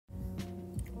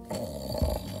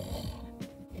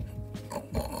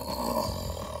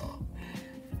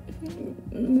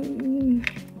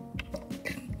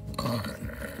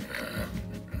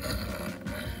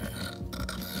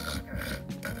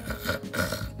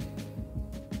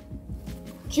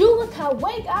Julika,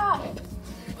 wake up!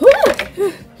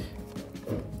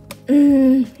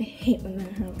 I hate when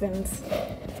that happens.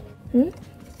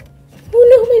 Oh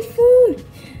no, my phone!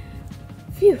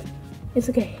 Phew, it's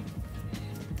okay.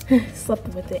 Slept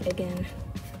with it again.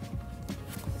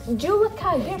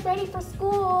 Julika, get ready for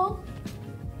school.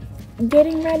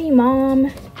 Getting ready,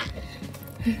 Mom.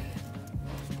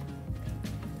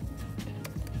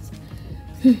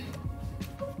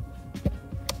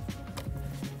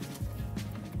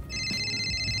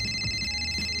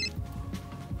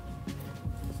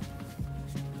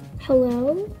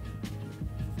 Hello?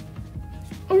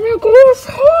 Oh my gosh,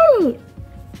 hi!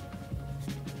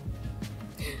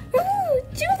 Oh,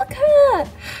 Julika!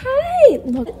 Hi!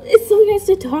 Look, it's so nice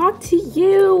to talk to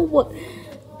you.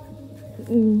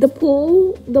 The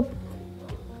pool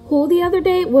the other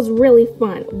day was really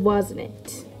fun, wasn't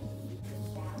it?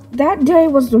 That day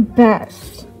was the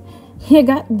best. You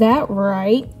got that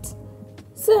right.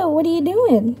 So, what are you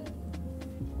doing?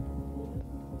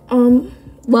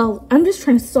 Well, I'm just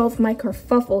trying to solve my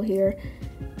kerfuffle here.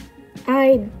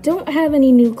 I don't have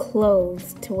any new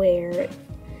clothes to wear,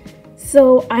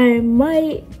 so I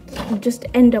might just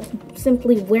end up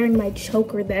simply wearing my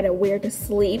choker that I wear to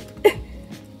sleep.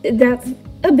 That's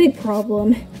a big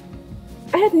problem.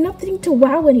 I have nothing to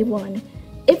wow anyone.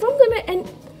 If I'm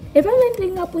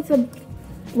ending up with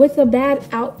a bad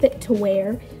outfit to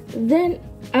wear, then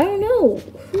I don't know.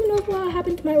 Who knows what will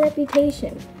happen to my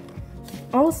reputation?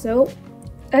 Also,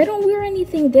 I don't wear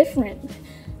anything different.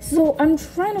 So I'm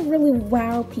trying to really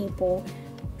wow people.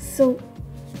 So,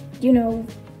 you know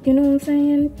what I'm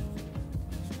saying?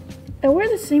 I wear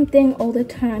the same thing all the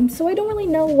time, so I don't really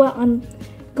know what I'm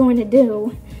going to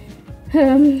do.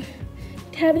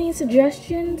 Have any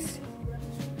suggestions?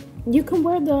 You can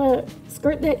wear the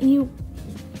skirt that you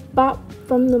bought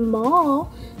from the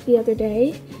mall the other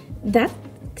day. That's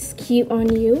cute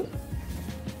on you.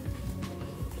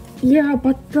 Yeah,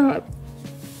 but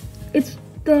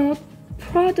the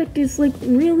product is like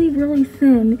really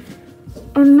thin.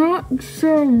 I'm not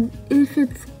sure if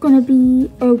it's gonna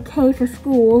be okay for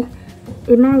school.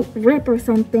 It might rip or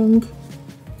something.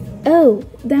 Oh,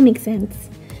 that makes sense.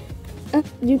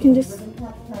 You can just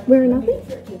wear nothing?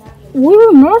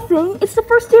 Wear nothing? It's the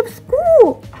first day of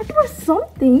school. I have to wear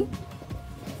something.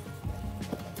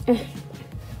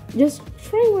 Just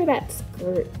try and wear that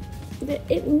skirt.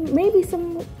 Maybe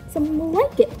someone will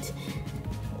like it.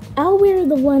 I'll wear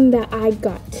the one that I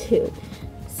got too,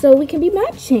 so we can be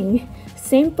matching.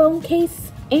 Same phone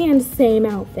case and same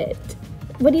outfit.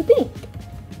 What do you think?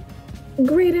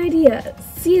 Great idea.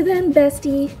 See you then,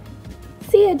 bestie.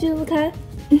 See ya, Julika.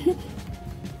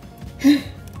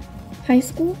 High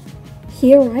school,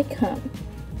 here I come.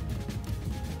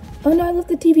 Oh no, I left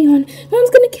the TV on. Mom's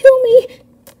gonna kill me.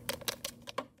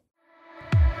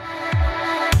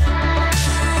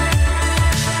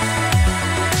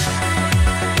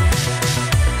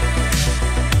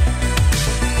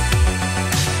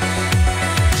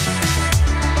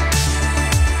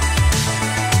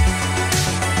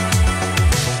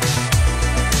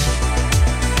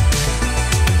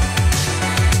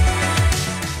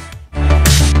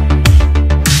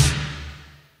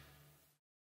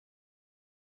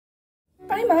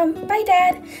 Bye, Mom. Bye,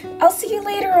 Dad. I'll see you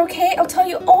later, okay? I'll tell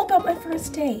you all about my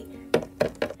first day.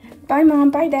 Bye,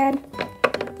 Mom. Bye, Dad.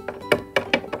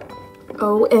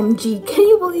 OMG, can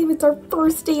you believe it's our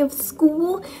first day of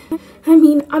school? I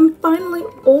mean, I'm finally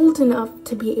old enough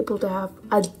to be able to have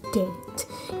a date.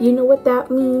 You know what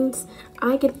that means?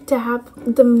 I get to have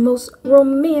the most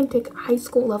romantic high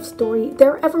school love story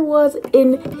there ever was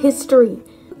in history.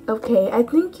 Okay, I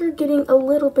think you're getting a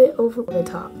little bit over the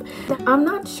top. I'm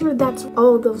not sure that's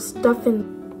all those stuff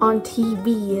on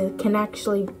TV can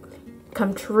actually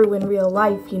come true in real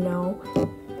life, you know.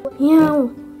 Yeah,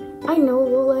 I know,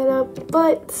 Loletta,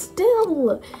 but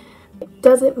still,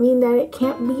 doesn't mean that it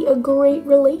can't be a great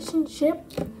relationship.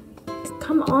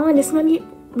 Come on, it's not even,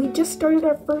 we just started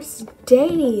our first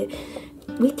day.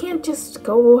 We can't just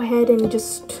go ahead and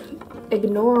just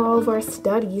ignore all of our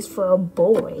studies for a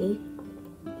boy.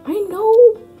 I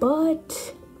know,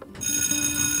 but...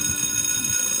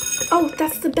 Oh,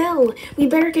 that's the bell. We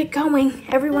better get going.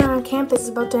 Everyone on campus is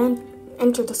about to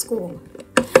enter the school.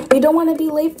 We don't want to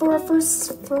be late for our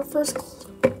first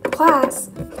class.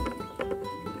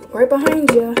 Right behind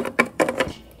you.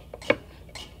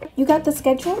 You got the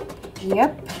schedule?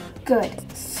 Yep.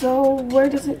 Good. So, where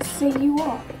does it say you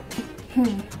are?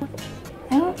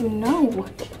 I don't know.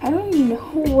 I don't know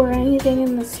where anything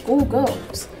in the school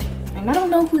goes. I And I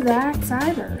don't know who that's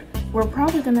either. We're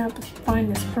probably gonna have to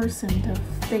find this person to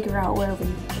figure out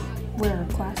where our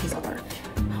classes are.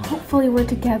 Hopefully we're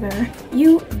together.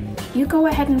 You go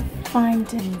ahead and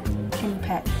find any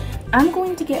pet. I'm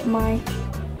going to get my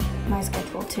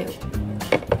schedule too.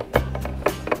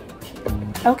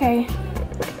 Okay.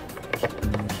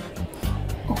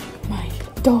 Oh, my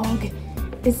dog.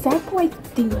 Is that who I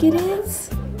think it is?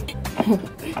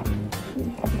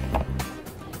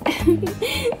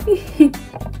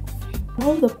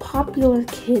 All the popular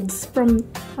kids from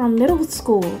middle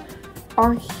school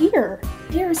are here.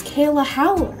 Here's Kayla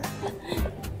Howler,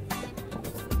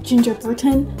 Ginger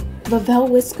Burton, Lavelle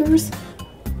Whiskers,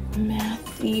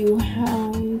 Matthew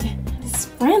Hound, his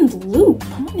friend Lou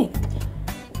Ponic.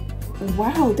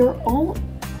 Wow, they're all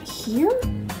here?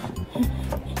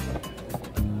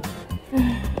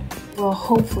 Well,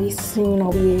 hopefully soon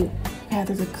I'll be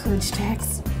gather the courage to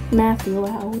ask Matthew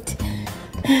out.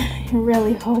 I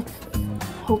really hope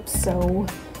so.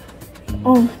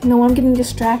 Oh no, I'm getting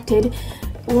distracted.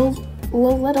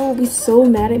 Loletta will be so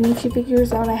mad at me if she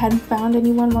figures out I hadn't found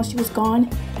anyone while she was gone.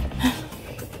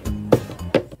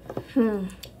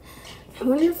 I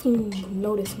wonder if you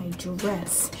noticed my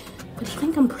dress. But you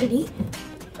think I'm pretty?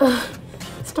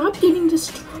 Stop getting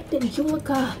distracted,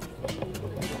 Julika.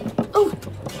 Oh,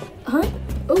 huh?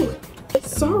 Oh,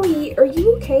 sorry, are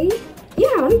you okay?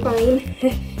 Yeah, I'm fine.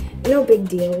 No big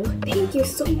deal. Thank you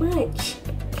so much.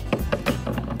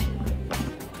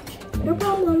 No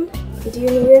problem. Do you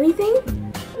need anything?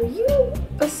 Are you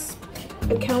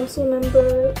a council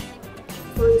member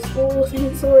for the school of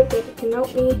any sort that can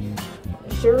help me?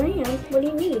 Sure am. What do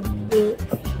you need? You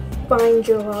find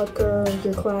your locker,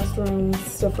 your classroom,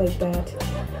 stuff like that.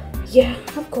 Yeah,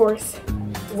 of course.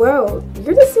 Well,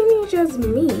 you're the same age as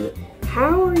me.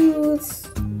 How are you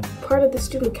part of the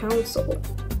student council?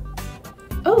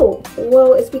 Oh,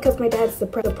 well, it's because my dad's the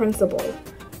principal.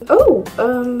 Oh,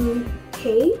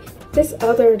 hey. This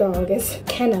other dog is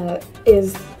Kenna,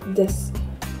 is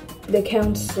the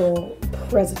council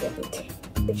president.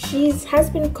 She has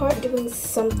been caught doing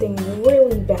something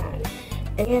really bad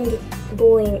and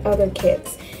bullying other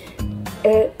kids.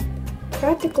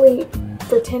 Practically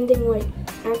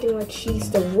acting like she's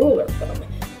the ruler of them.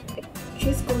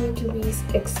 She's going to be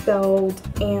expelled,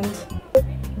 and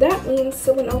that means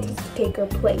someone else has to take her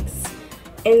place.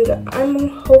 And I'm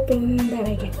hoping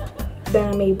that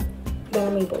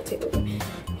I'm able to.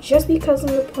 Just because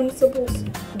I'm the principal's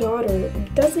daughter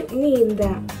doesn't mean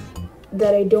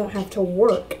that I don't have to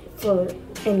work for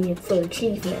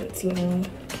achievements, you know.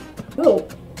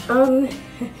 Oh,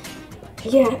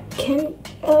 yeah,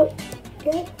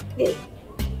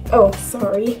 oh,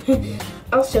 sorry.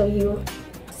 I'll show you.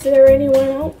 Is there anyone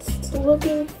else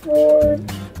looking for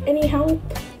any help?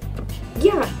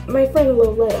 Yeah, my friend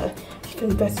Loletta. We've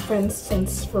been best friends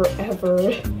since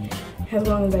forever. As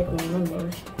long as I can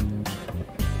remember.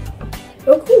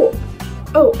 Oh, cool.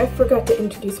 Oh, I forgot to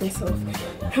introduce myself.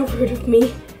 How rude of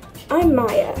me. I'm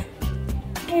Maya.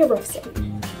 Maya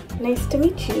Ruffson. Nice to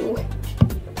meet you.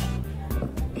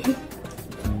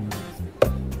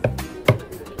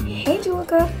 Hey,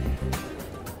 Julika.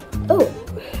 Oh,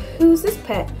 who's this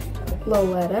pet?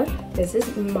 Loletta. This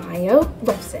is Maya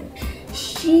Ruffson.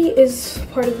 She is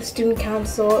part of the student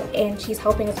council, and she's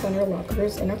helping us find our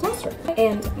lockers in our classroom.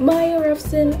 And Maya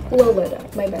Ruffson,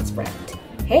 Loletta, my best friend.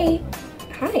 Hey,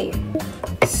 hi.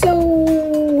 So,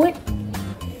 what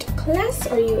class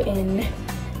are you in?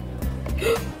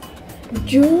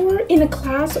 You're in a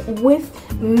class with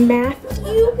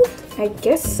Matthew? I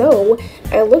guess so.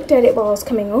 I looked at it while I was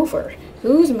coming over.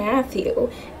 Who's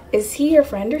Matthew? Is he your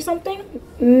friend or something?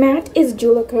 Matt is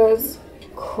Julika's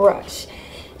crush.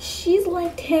 She's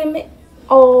liked him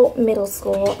all middle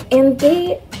school, and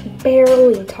they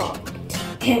barely talked.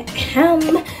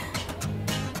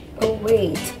 Oh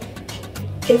wait,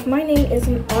 if my name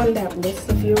isn't on that list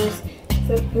of yours,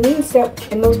 that means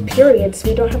that in most periods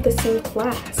we don't have the same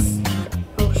class.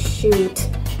 Oh shoot,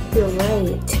 you're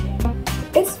right.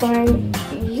 It's fine,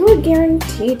 you're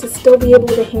guaranteed to still be able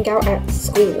to hang out at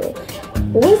school.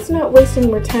 Let's not waste any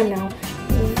more time now.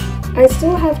 I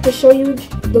still have to show you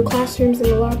the classrooms and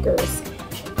the lockers.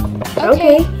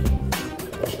 Okay.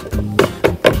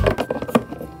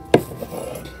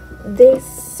 They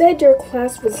said your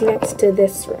class was next to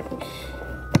this room.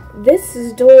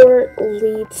 This door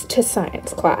leads to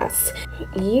science class.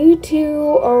 You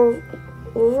two are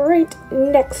right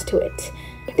next to it.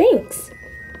 Thanks.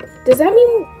 Does that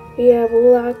mean we have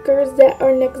lockers that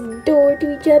are next door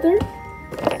to each other?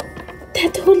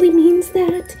 That totally means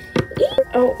that.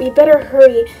 Oh, we better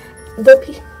hurry.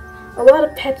 A lot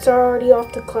of pets are already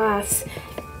off to class.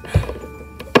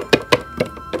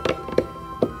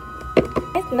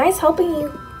 Nice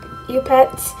helping you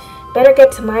pets. Better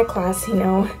get to my class, you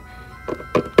know.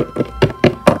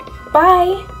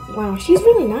 Bye. Wow, she's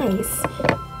really nice.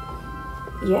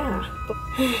 Yeah.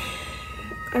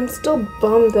 I'm still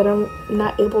bummed that I'm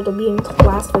not able to be in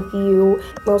class with you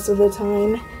most of the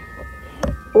time.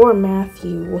 Or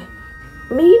Matthew.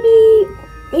 Maybe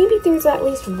there's at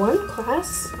least one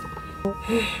class.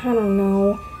 I don't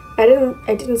know.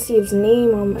 I didn't see his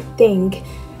name on my thing.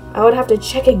 I would have to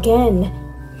check again.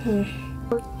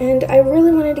 And I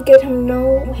really wanted to get to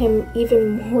know him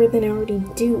even more than I already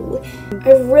do.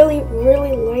 I really,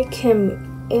 really like him,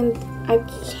 and I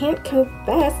can't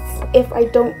confess if I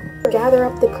don't gather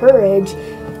up the courage,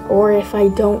 or if I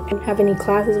don't have any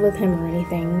classes with him or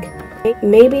anything.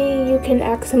 Maybe you can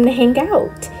ask him to hang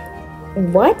out.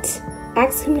 What?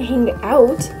 Ask him to hang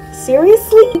out?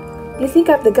 Seriously? You think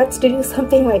I have the guts to do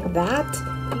something like that?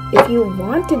 If you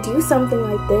want to do something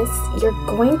like this, you're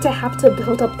going to have to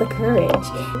build up the courage.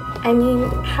 I mean,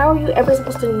 how are you ever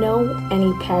supposed to know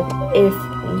any pet if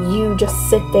you just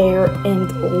sit there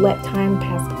and let time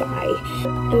pass by?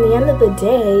 In the end of the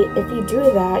day, if you do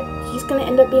that, he's gonna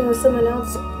end up being with someone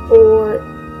else or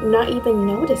not even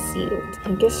notice you.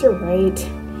 I guess you're right.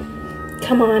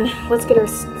 Come on, let's get our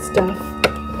stuff.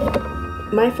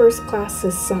 My first class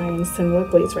is science, and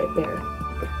luckily right there.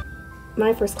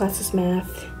 My first class is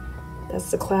math.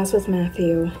 That's the class with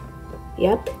Matthew.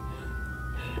 Yep.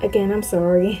 Again, I'm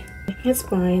sorry. It's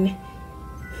fine.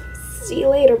 See you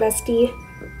later, bestie.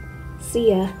 See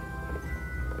ya.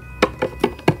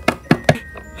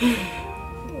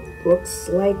 Looks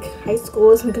like high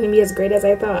school isn't going to be as great as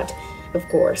I thought. Of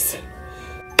course.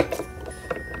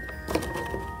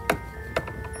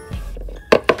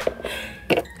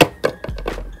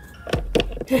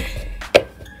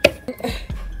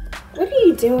 What are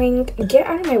you doing? Get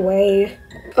out of my way.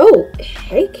 Oh,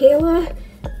 hey Kayla.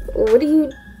 What are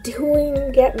you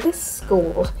doing at this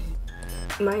school?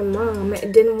 My mom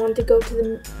didn't want to go to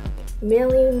the $1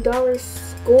 million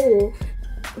school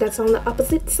that's on the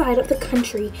opposite side of the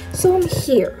country, so I'm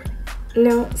here.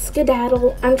 Now,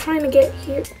 skedaddle. I'm trying to get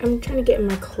here. I'm trying to get in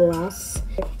my class.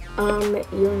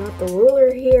 You're not the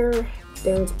ruler here.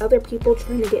 There's other people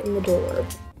trying to get in the door.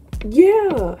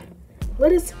 Yeah,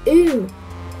 let us in.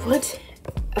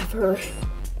 Whatever.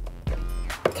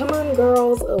 Come on,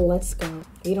 girls, let's go.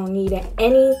 We don't need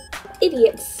any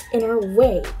idiots in our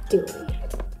way, do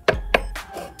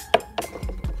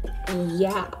we?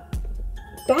 Yeah.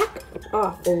 Back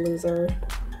off, loser.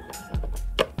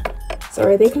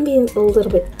 Sorry, they can be a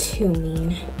little bit too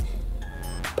mean.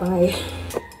 Bye.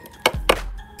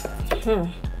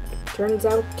 Turns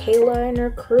out Kayla and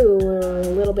her crew are a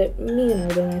little bit meaner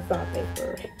than I thought they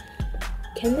were.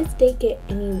 Can this day get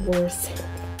any worse?